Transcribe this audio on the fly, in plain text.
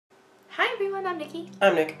everyone, I'm Nikki.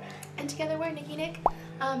 I'm Nick. And together we're Nikki Nick.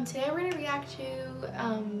 Today we're going to react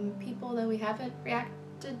to people that we haven't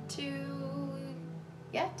reacted to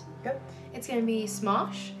yet. Yep. It's going to be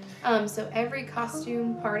Smosh. So every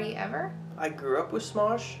costume party ever. I grew up with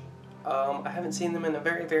Smosh. I haven't seen them in a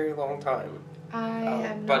very, very long time. I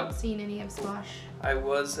have not seen any of Smosh. I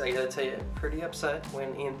gotta tell you, pretty upset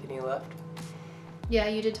when Anthony left. Yeah,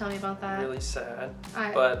 you did tell me about that. Really sad.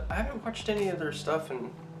 But I haven't watched any of their stuff in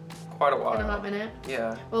quite a while. In a hot minute?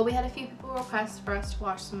 Yeah. Well, we had a few people request for us to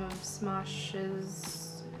watch some of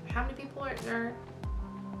Smosh's. How many people are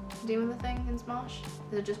doing the thing in Smosh?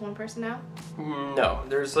 Is it just one person now? No,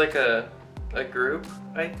 there's like a group,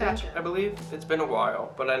 I think, Gotcha. I believe. It's been a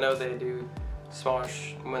while, but I know they do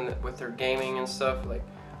Smosh with their gaming and stuff. Like,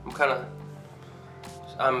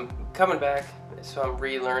 I'm coming back, so I'm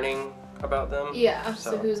relearning about them. Yeah,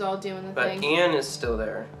 so who's all doing the thing? But Ian is still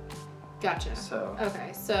there. Gotcha. So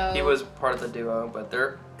okay, so he was part of the duo, but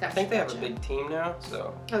I think they have a gotcha. big team now.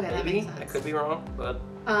 So okay, that maybe makes sense. I could be wrong, but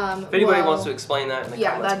if anybody wants to explain that in the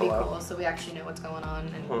comments that'd be below. cool. So we actually know what's going on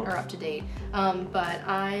and are up to date. But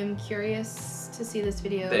I'm curious to see this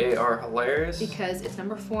video. They are hilarious because it's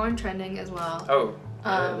number 4 on trending as well. Oh,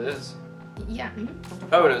 yeah, it is. Yeah.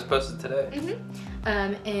 Oh, and it was posted today.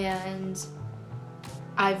 And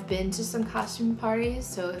I've been to some costume parties,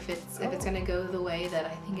 so if it's gonna go the way that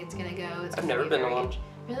I think it's gonna go, it's I've gonna never been to one.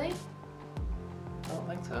 Really? I don't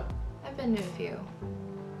think so. I've been to a few.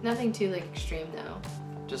 Nothing too like extreme though.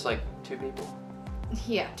 Just like 2 people.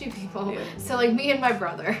 Yeah, 2 people. Yeah. So like me and my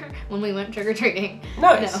brother when we went trick or treating.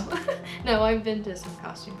 Nice. No, no, I've been to some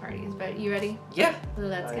costume parties. But you ready? Yeah.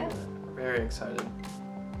 Let's go. Very excited.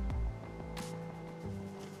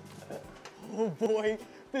 Oh boy,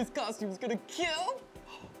 this costume's gonna kill!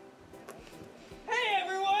 Hey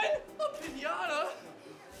everyone! A pinata!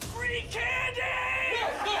 Free candy!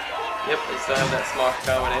 Yep, they still have that Smosh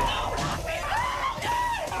comedy.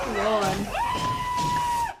 Go on.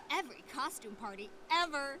 Every costume party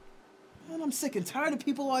ever. Man, I'm sick and tired of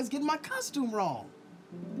people always getting my costume wrong.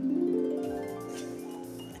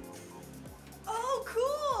 Oh,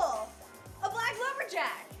 cool! A black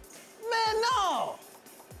lumberjack! Man, no!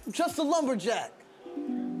 I'm just a lumberjack.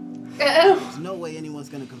 There's no way anyone's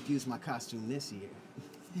gonna confuse my costume this year.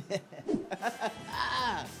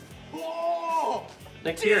 Oh!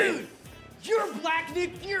 Nick Fury. Dude! You're Black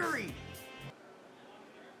Nick Fury!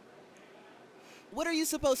 What are you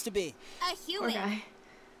supposed to be? A human.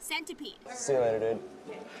 Centipede. See you later, dude.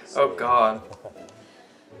 Oh, God.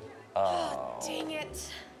 Oh. Dang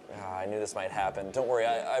it. I knew this might happen. Don't worry,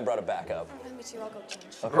 I brought it back up. Me too, I'll go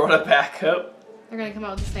change. I brought it back up. They're gonna come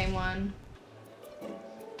out with the same one.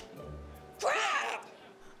 Crap!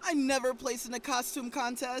 I never placed in a costume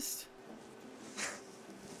contest.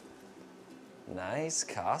 Nice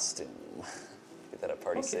costume. Get that at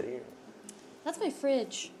Party City? That's my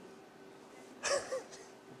fridge.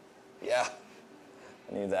 Yeah,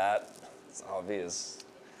 I knew that. It's obvious.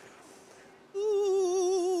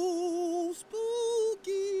 Ooh,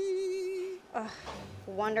 spooky.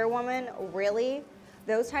 Wonder Woman, really?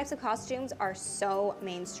 Those types of costumes are so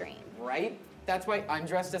mainstream. Right? That's why I'm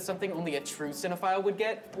dressed as something only a true cinephile would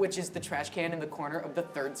get, which is the trash can in the corner of the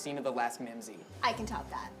 3rd scene of the last Mimsy. I can top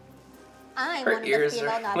that. I'm Her one of the ears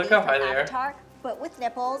female are- Navis look how from high they are. Avatar, but with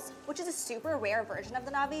nipples, which is a super rare version of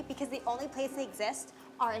the Navi because the only place they exist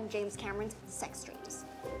are in James Cameron's sex dreams.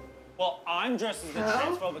 Well, I'm dressed as the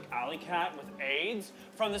transphobic alley cat with AIDS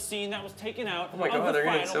from the scene that was taken out Oh my of God, the they're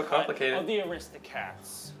getting final so cut complicated. of the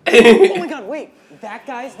Aristocats. Oh my god, wait! That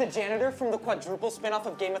guy's the janitor from the quadruple spin-off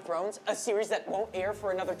of Game of Thrones, a series that won't air for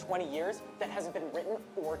another 20 years, that hasn't been written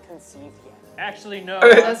or conceived yet. Actually, no.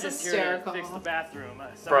 That's I'm just here to hysterical. fix the bathroom.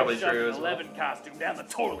 Probably Somebody true shoved as an well. 11 costume down the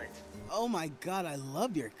toilet. Oh my God, I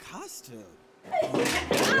love your costume.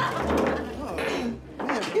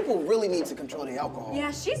 Man, people really need to control the alcohol.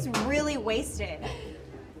 Yeah, she's really wasted.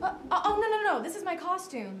 Oh, no. This is my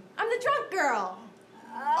costume. I'm the drunk girl.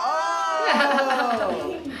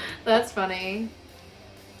 Oh! That's funny.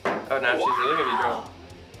 Oh, now she's really gonna be drunk.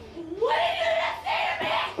 What are you gonna say to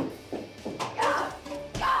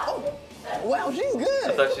me? Wow, she's good.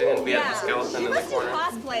 I thought she was gonna be at the skeleton She in the must do corner.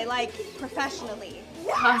 cosplay, like, professionally.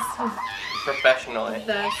 Awesome. Professionally.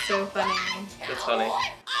 That's so funny. That's funny. I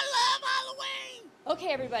love Halloween!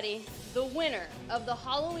 Okay, everybody, the winner of the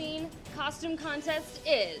Halloween costume contest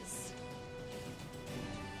is...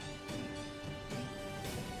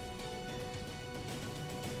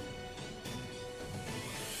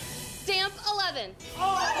 Stamp 11.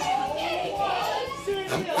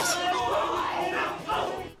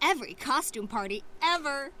 Every costume party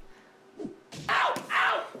ever. Ow!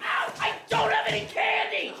 I don't have any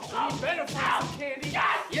candy! You better find some candy.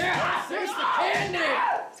 Yeah, there's the candy!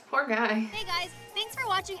 This poor guy. Hey guys, thanks for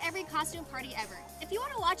watching every costume party ever. If you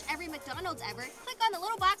want to watch every McDonald's ever, click on the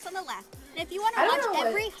little box on the left. And if you want to I don't watch know what-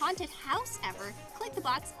 every haunted house ever, click the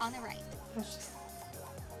box on the right.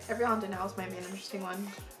 Every haunted house might be an interesting one.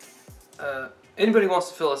 Anybody wants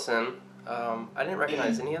to fill us in? I didn't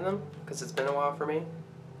recognize any of them because it's been a while for me.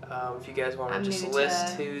 If you guys want to I'm just new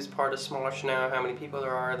list to- who's part of Smosh now, how many people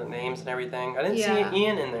there are, the names and everything. I didn't Yeah. see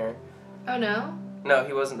Ian in there. Oh no? No,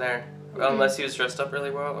 he wasn't there. Unless he was dressed up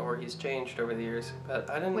really well or he's changed over the years. But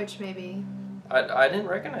I didn't. Which maybe. I didn't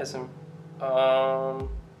recognize him.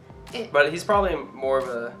 It- But he's probably more of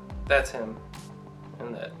a. That's him.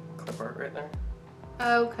 In that clip art right there.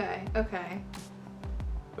 Okay, okay.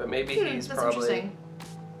 But maybe he's That's probably. interesting.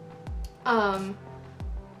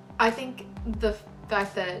 I think the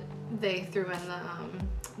fact that they threw in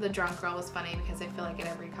the drunk girl was funny because I feel like at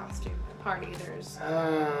every costume party there's.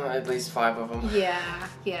 At least 5 of them. Yeah.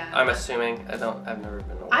 I'm assuming. I've never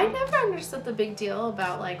been to one. I never understood the big deal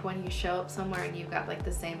about like when you show up somewhere and you've got like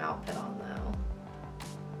the same outfit on though.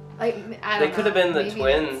 Like I don't know. They could have been the maybe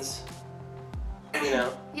twins. You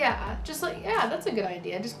know. Yeah, just like that's a good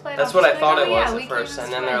idea. Just play it That's off what just I thought like, it oh, was yeah, we at came first, as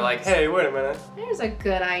and then they're like, twins. "Hey, wait a minute." There's a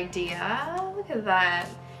good idea. Look at that.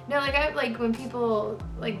 No, like when people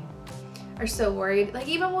like are so worried, like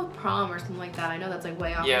even with prom or something like that. I know that's like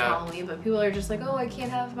way off Yeah. of Halloween, but people are just like, oh, I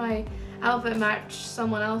can't have my outfit match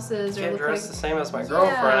someone else's or Can't look dress like the same as my yeah,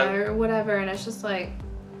 girlfriend. or whatever. And it's just like,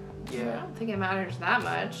 I Yeah. don't think it matters that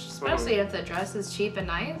much, especially if the dress is cheap and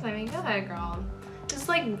nice. I mean, go ahead, girl. Just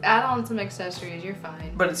like add on some accessories, you're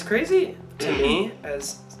fine. But it's crazy to me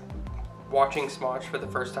as watching Smosh for the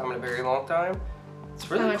first time in a very long time. It's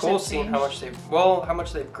How really much cool they've seeing changed. how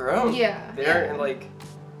much they've grown. Yeah, They're yeah. and like,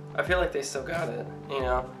 I feel like they still got it. You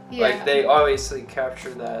know, Yeah. like they obviously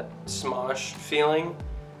captured that Smosh feeling,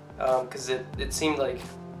 because it seemed like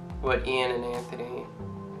what Ian and Anthony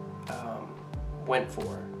went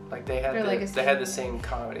for. Like they had they had the same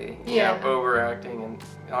comedy, you Yeah. know, overacting and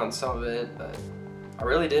on some of it, but I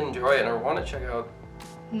really did enjoy it and I want to check out.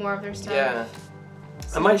 More of their stuff. Yeah.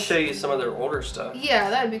 I might show you some of their older stuff. Yeah,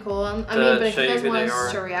 that'd be cool. I mean, but if show you you guys who want they us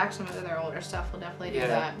are. to react to some of their older stuff, we'll definitely do Yeah.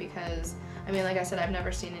 that because, I mean, like I said, I've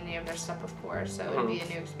never seen any of their stuff before, so it'd be a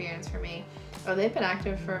new experience for me. Oh, they've been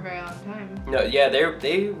active for a very long time. No, yeah,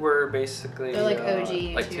 they were basically They're like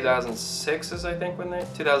OG like too. 2006 is I think when they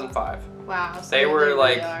 2005. Wow. So They were really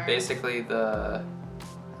like are. basically the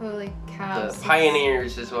Holy cow.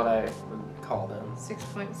 pioneers is what I would call them.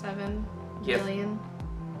 6.7 Yep. million.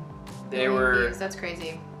 They million were views. That's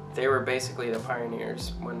crazy. they were basically the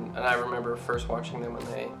pioneers and I remember first watching them when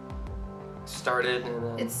they started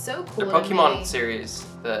and It's so cool. their to Pokemon me. series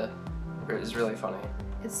is really funny.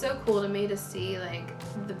 It's so cool to me to see like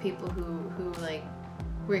the people who like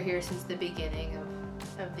were here since the beginning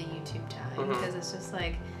of the YouTube time because it's just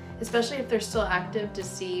like, especially if they're still active, to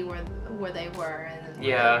see where they were and then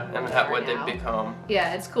where they are what now. they've become.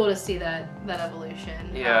 Yeah, it's cool to see that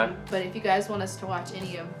evolution. Yeah. But if you guys want us to watch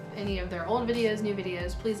any of their old videos, new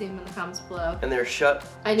videos, please leave them in the comments below. And they're shut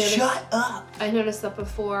up. I noticed that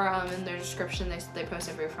before in their description they post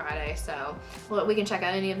every Friday, so we can check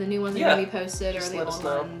out any of the new ones that are gonna be posted Just or the let us old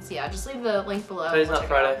know. ones. Yeah, just leave the link below. Today's We'll not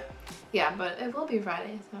check it out. Friday. Yeah, but it will be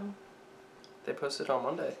Friday, so. They posted on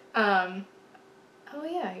Monday. Oh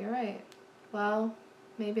yeah, you're right. Well,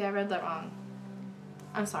 maybe I read that wrong.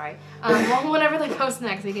 I'm sorry. Well, whenever they post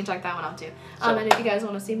next, we can check that one out too. And if you guys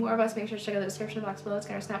want to see more of us, make sure to check out the description box below. It's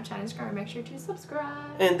got our Snapchat and Instagram. Make sure to subscribe.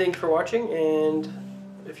 And thanks for watching. And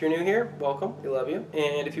if you're new here, welcome. We love you.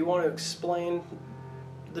 And if you want to explain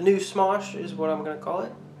the new Smosh is what I'm going to call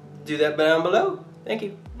it, do that down below. Thank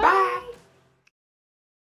you. Bye.